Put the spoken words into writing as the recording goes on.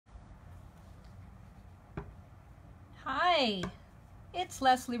Hi, it's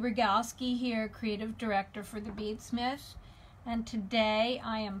Leslie Rogalski here, Creative Director for the BeadSmith, and today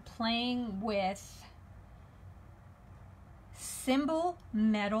I am playing with Cymbal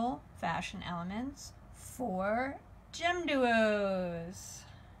metal fashion elements for GemDuos.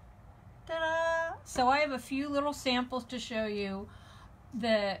 Ta-da! So I have a few little samples to show you.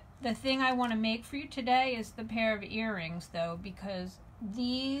 The thing I want to make for you today is the pair of earrings, though, because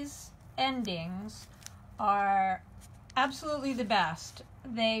these endings are absolutely the best.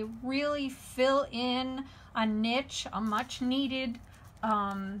 They really fill in a niche, a much needed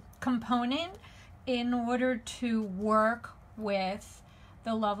component in order to work with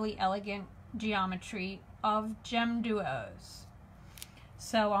the lovely, elegant geometry of GemDuos.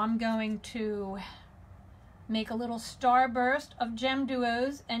 So I'm going to make a little starburst of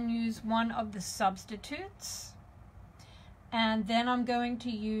GemDuos and use one of the substitutes. And then I'm going to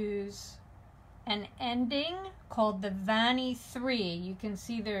use an ending called the Vanny 3. You can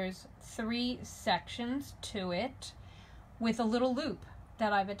see there's 3 sections to it with a little loop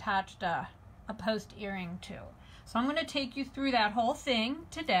that I've attached a post earring to. So I'm going to take you through that whole thing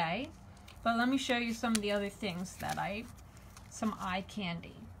today, but let me show you some of the other things that some eye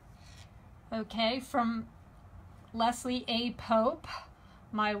candy. Okay, from Leslie A. Pope,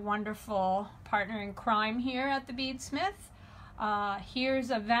 my wonderful partner in crime here at the BeadSmith. Here's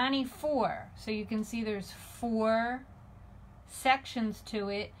a Vanny 4, so you can see there's 4 sections to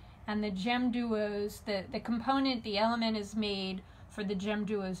it, and the GemDuos, the component, the element is made for the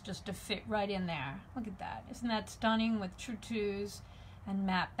GemDuos just to fit right in there. Look at that. Isn't that stunning, with true twos and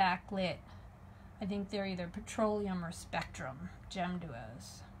matte backlit? I think they're either petroleum or spectrum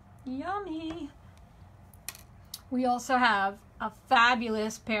GemDuos. Yummy! We also have a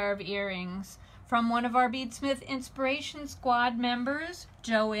fabulous pair of earrings from one of our BeadSmith Inspiration Squad members,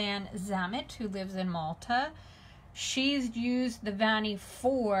 Joanne Zamet, who lives in Malta. She's used the Vanny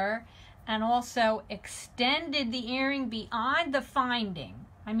 4 and also extended the earring beyond the finding.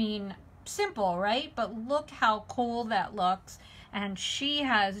 I mean, simple, right? But look how cool that looks. And she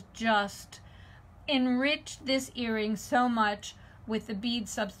has just enriched this earring so much with the bead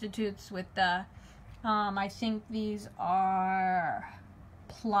substitutes, with the, I think these are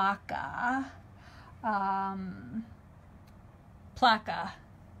Placa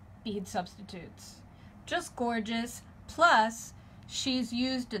bead substitutes. Just gorgeous. Plus, she's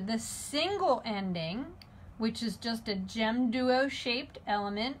used the single ending, which is just a GemDuo shaped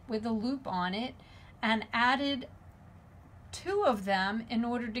element with a loop on it, and added 2 of them in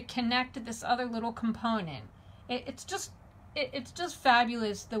order to connect to this other little component. It's just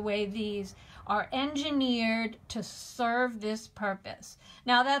fabulous the way these are engineered to serve this purpose.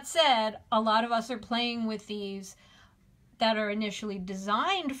 Now, that said, a lot of us are playing with these that are initially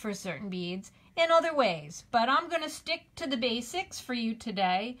designed for certain beads in other ways, but I'm going to stick to the basics for you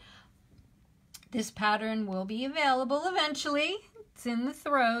today. This pattern will be available eventually. It's in the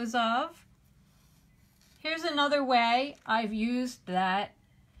throes of. Here's another way I've used that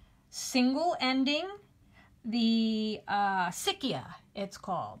single ending, the Sikia, it's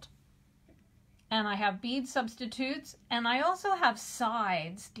called. And I have bead substitutes, and I also have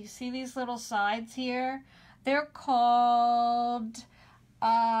sides. Do you see these little sides here? They're called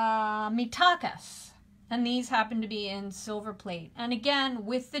mitakas, and these happen to be in silver plate. And again,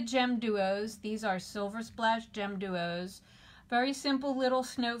 with the GemDuos, these are Silver Splash GemDuos. Very simple little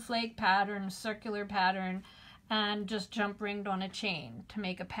snowflake pattern, circular pattern, and just jump ringed on a chain to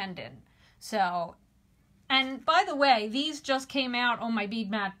make a pendant. So, and by the way, these just came out on my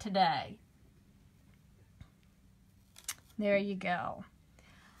bead mat today. There you go.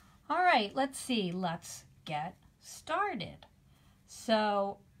 All right, let's see. Let's get started.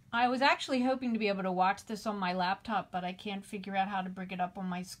 So I was actually hoping to be able to watch this on my laptop, but I can't figure out how to bring it up on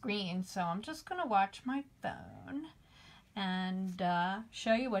my screen. So I'm just going to watch my phone and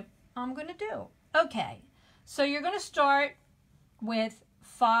show you what I'm going to do. Okay, so you're going to start with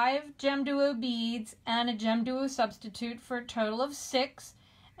 5 GemDuo beads and a GemDuo substitute for a total of 6,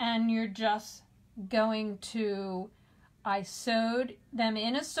 and you're just going to, I sewed them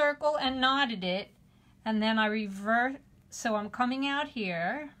in a circle and knotted it, and then I revert. So I'm coming out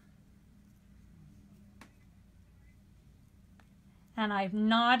here, and I've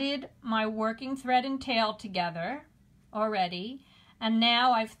knotted my working thread and tail together already, and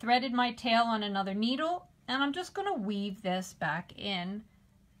now I've threaded my tail on another needle, and I'm just going to weave this back in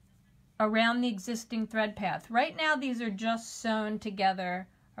around the existing thread path. Right now these are just sewn together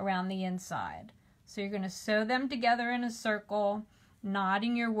around the inside. So you're going to sew them together in a circle,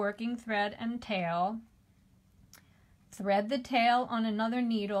 knotting your working thread and tail. Thread the tail on another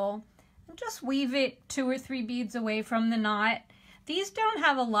needle, Just weave it 2 or 3 beads away from the knot. These don't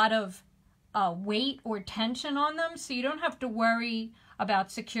have a lot of weight or tension on them, so you don't have to worry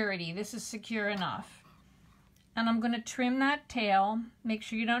about security. This is secure enough. And I'm going to trim that tail. Make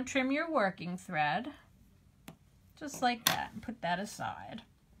sure you don't trim your working thread. Just like that, and put that aside.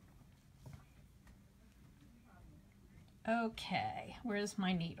 Okay, where's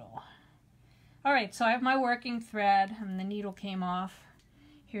my needle? All right, so I have my working thread and the needle came off.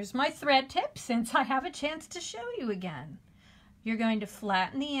 Here's my thread tip since I have a chance to show you again. You're going to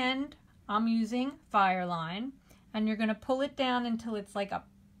flatten the end. I'm using Fireline, and you're going to pull it down until it's like a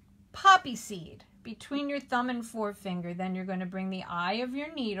poppy seed between your thumb and forefinger. Then you're going to bring the eye of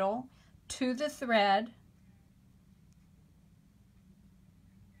your needle to the thread.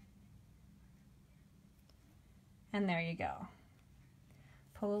 And there you go.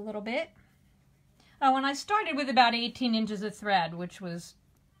 Pull a little bit. Oh, and I started with about 18 inches of thread, which was,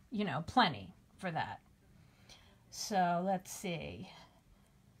 you know, plenty for that. So let's see.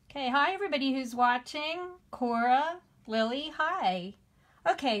 Okay, hi everybody who's watching. Cora, Lily, hi.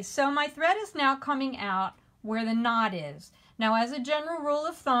 Okay, so my thread is now coming out where the knot is. Now, as a general rule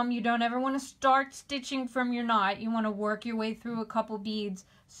of thumb, you don't ever want to start stitching from your knot. You want to work your way through a couple beads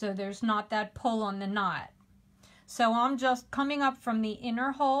so there's not that pull on the knot. So I'm just coming up from the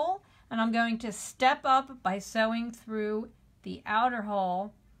inner hole, and I'm going to step up by sewing through the outer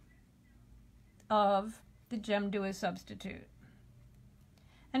hole of the GemDuos substitute.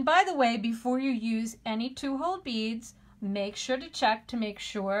 And by the way, before you use any 2-hole beads, make sure to check to make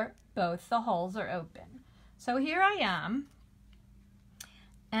sure both the holes are open. So here I am,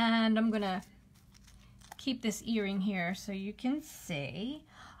 and I'm going to keep this earring here so you can see.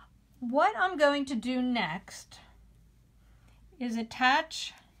 What I'm going to do next is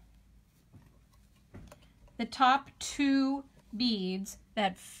attach the top 2 beads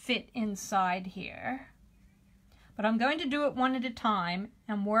that fit inside here. But I'm going to do it one at a time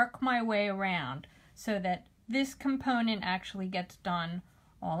and work my way around so that this component actually gets done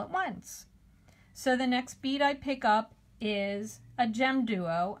all at once. So the next bead I pick up is a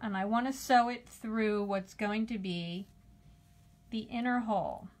GemDuo, and I want to sew it through what's going to be the inner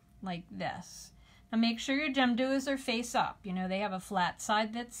hole, like this. Now make sure your GemDuos are face up. You know, they have a flat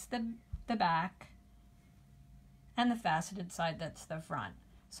side that's the back and the faceted side that's the front.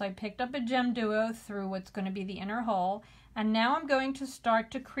 So I picked up a GemDuo through what's going to be the inner hole, and now I'm going to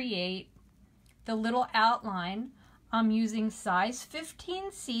start to create the little outline. I'm using size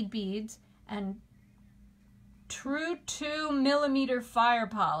 15 seed beads and true 2mm fire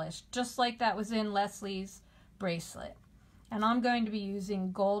polish, just like that was in Leslie's bracelet. And I'm going to be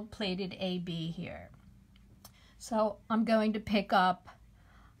using gold-plated AB here. So I'm going to pick up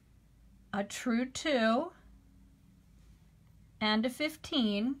a true 2 and a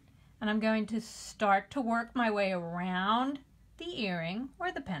 15, and I'm going to start to work my way around the earring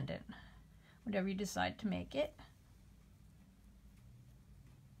or the pendant, whatever you decide to make it.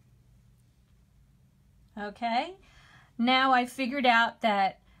 Okay, now I figured out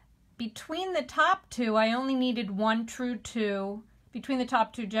that between the top 2, I only needed 1 true 2. Between the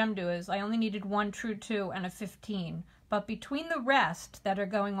top 2 GemDuos, I only needed 1 true 2 and a 15. But between the rest that are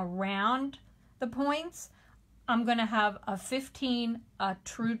going around the points, I'm going to have a 15, a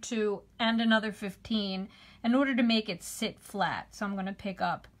true 2, and another 15 in order to make it sit flat. So I'm going to pick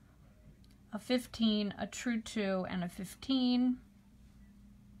up a 15, a true 2, and a 15,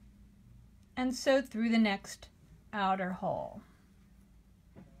 and sew through the next outer hole.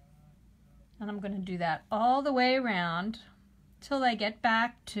 And I'm going to do that all the way around till I get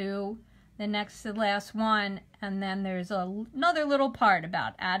back to the next to last one, and then there's another little part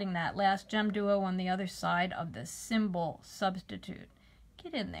about adding that last GemDuo on the other side of the Cymbal substitute.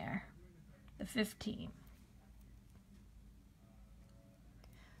 Get in there, the 15.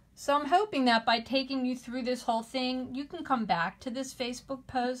 So I'm hoping that by taking you through this whole thing, you can come back to this Facebook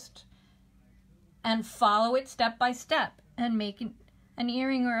post and follow it step by step and make an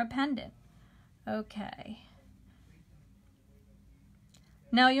earring or a pendant. Okay.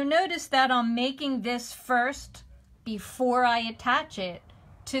 Now you'll notice that I'm making this first before I attach it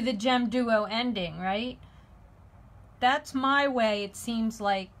to the GemDuo ending, right? That's my way, it seems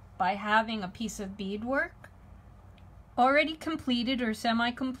like, by having a piece of beadwork already completed or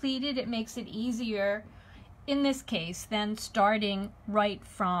semi-completed. It makes it easier in this case than starting right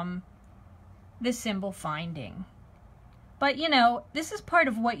from the cymbal finding. But you know, this is part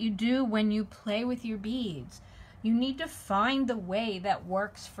of what you do when you play with your beads. You need to find the way that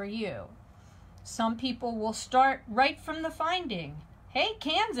works for you. Some people will start right from the finding. Hey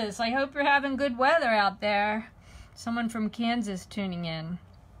Kansas, I hope you're having good weather out there. Someone from Kansas tuning in.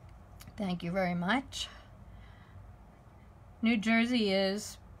 Thank you very much. New Jersey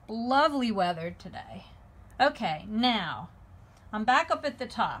is lovely weather today. Okay, now I'm back up at the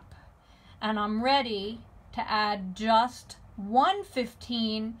top and I'm ready to add just one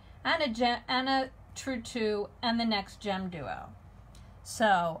 15 and a true 2 and the next GemDuo.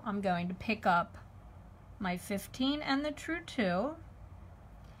 So I'm going to pick up my 15 and the true 2.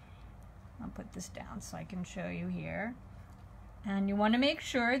 I'll put this down so I can show you here. And you want to make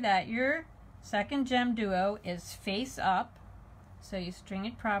sure that your second GemDuo is face up, so you string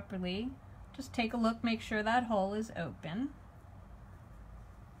it properly. Just take a look, make sure that hole is open.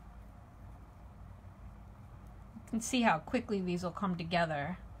 You can see how quickly these will come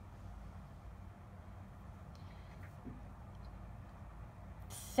together.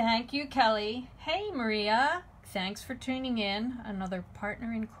 Thank you, Kelly. Hey, Maria. Thanks for tuning in. Another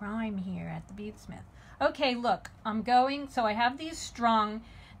partner in crime here at the BeadSmith. Okay, look, so I have these strung.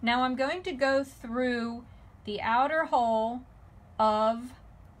 Now I'm going to go through the outer hole of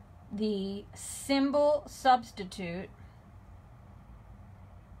the Cymbal substitute.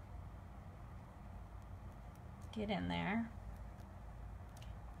 Get in there.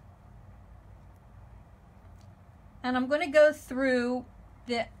 And I'm going to go through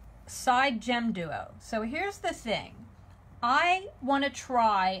the side GemDuo. So here's the thing. I want to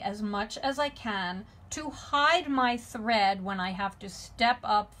try as much as I can to hide my thread when I have to step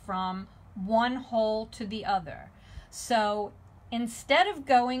up from one hole to the other. So instead of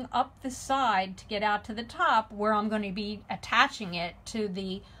going up the side to get out to the top where I'm going to be attaching it to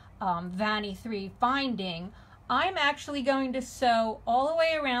the Vanny 3 finding, I'm actually going to sew all the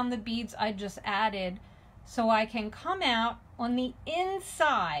way around the beads I just added so I can come out on the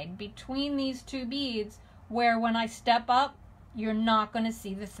inside between these two beads where when I step up, you're not going to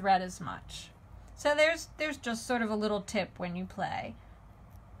see the thread as much. So there's just sort of a little tip when you play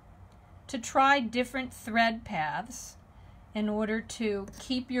to try different thread paths in order to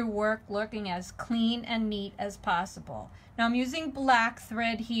keep your work looking as clean and neat as possible. Now I'm using black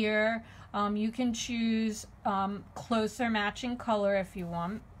thread here. You can choose closer matching color if you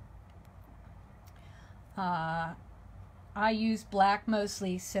want. I use black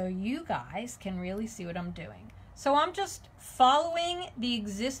mostly so you guys can really see what I'm doing. So I'm just following the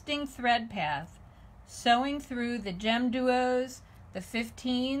existing thread path, sewing through the GemDuos, the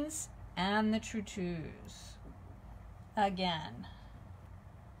 15s, and the true 2s. Again.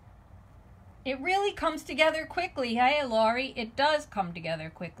 It really comes together quickly. Hey, Laurie, it does come together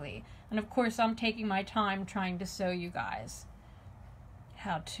quickly. And of course, I'm taking my time trying to show you guys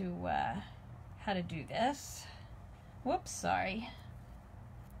how to do this. Whoops, sorry.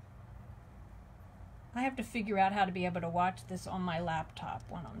 I have to figure out how to be able to watch this on my laptop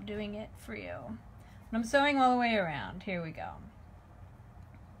when I'm doing it for you. And I'm sewing all the way around. Here we go.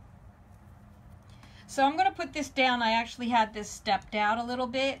 So I'm going to put this down. I actually had this stepped out a little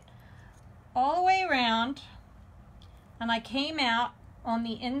bit all the way around, and I came out on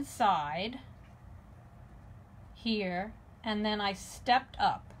the inside here, and then I stepped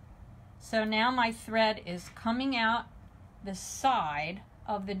up. So now my thread is coming out the side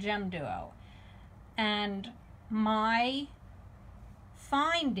of the GemDuo. And my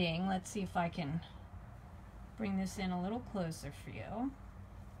finding, let's see if I can bring this in a little closer for you.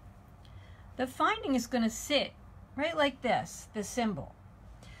 The finding is going to sit right like this, the Cymbal.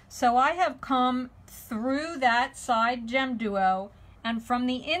 So I have come through that side GemDuo, and from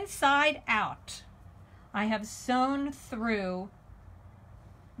the inside out, I have sewn through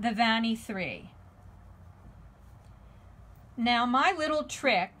the Vanny 3. Now my little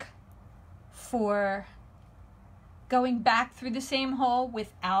trick for going back through the same hole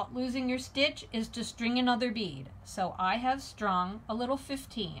without losing your stitch is to string another bead. So I have strung a little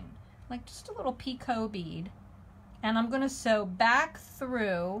 15, like just a little picot bead, and I'm going to sew back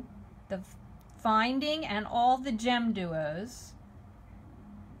through the finding and all the GemDuos,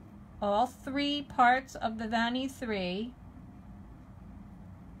 all 3 parts of the Vanny 3.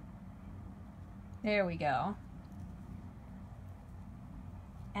 There we go.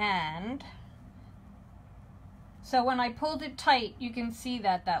 And so when I pulled it tight, you can see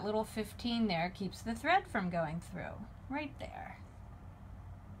that that little 15 there keeps the thread from going through, right there.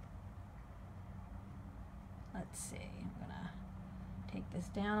 Let's see, I'm gonna take this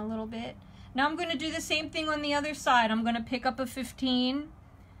down a little bit. Now I'm gonna do the same thing on the other side. I'm gonna pick up a 15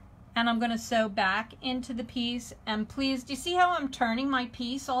 and I'm gonna sew back into the piece. And please, do you see how I'm turning my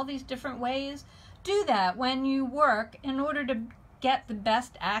piece all these different ways? Do that when you work in order to get the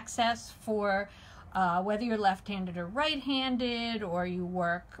best access for whether you're left-handed or right-handed, or you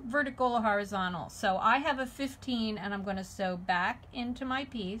work vertical or horizontal. So I have a 15 and I'm going to sew back into my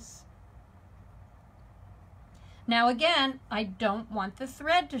piece. Now again, I don't want the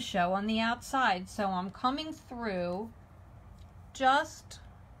thread to show on the outside, so I'm coming through just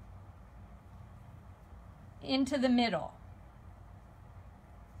into the middle.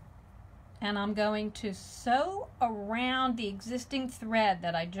 And I'm going to sew around the existing thread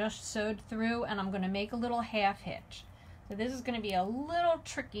that I just sewed through, and I'm going to make a little half hitch. So this is going to be a little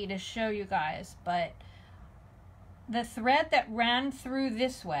tricky to show you guys, but the thread that ran through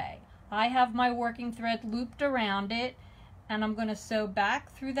this way, I have my working thread looped around it, and I'm going to sew back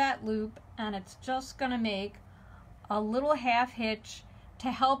through that loop, and it's just going to make a little half hitch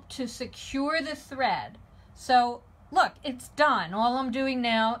to help to secure the thread. So look, it's done. All I'm doing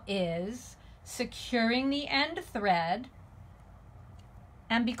now is securing the end thread,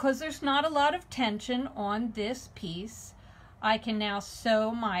 and because there's not a lot of tension on this piece, I can now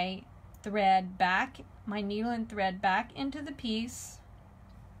sew my thread back, my needle and thread back into the piece.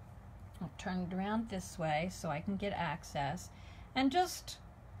 I'll turn it around this way so I can get access, and just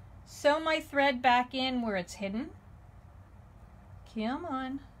sew my thread back in where it's hidden. Come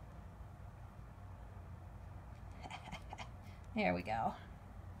on. There we go.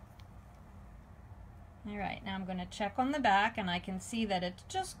 All right, now I'm going to check on the back, and I can see that it's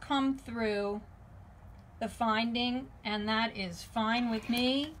just come through the finding, and that is fine with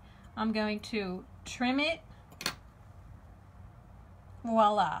me. I'm going to trim it.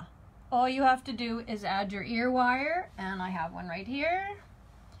 Voila. All you have to do is add your ear wire, and I have one right here.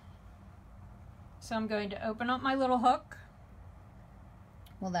 So I'm going to open up my little hook.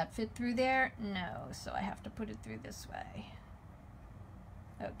 Will that fit through there? No, so I have to put it through this way.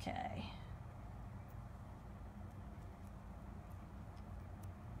 Okay.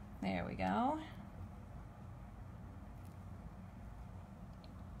 There we go.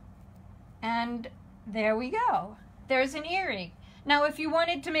 And there we go. There's an earring. Now, if you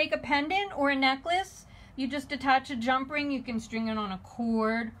wanted to make a pendant or a necklace, you just attach a jump ring. You can string it on a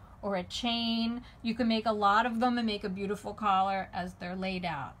cord or a chain. You can make a lot of them and make a beautiful collar as they're laid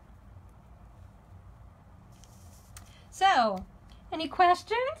out. So, any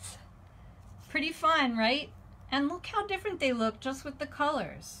questions? Pretty fun, right? And look how different they look just with the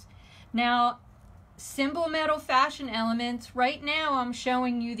colors. Now, Cymbal metal fashion elements. Right now I'm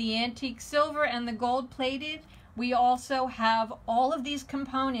showing you the antique silver and the gold plated. We also have all of these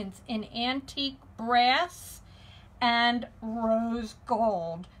components in antique brass and rose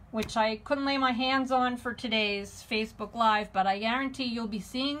gold, which I couldn't lay my hands on for today's Facebook Live, but I guarantee you'll be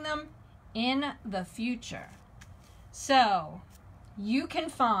seeing them in the future. So you can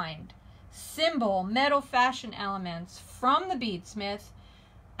find Cymbal metal fashion elements from the BeadSmith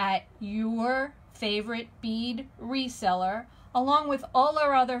at your favorite bead reseller, along with all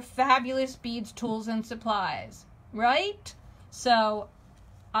our other fabulous beads, tools, and supplies, right? So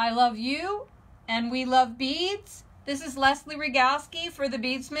I love you, and we love beads. This is Leslie Rogalski for the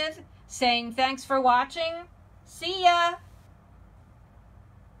BeadSmith saying thanks for watching. See ya!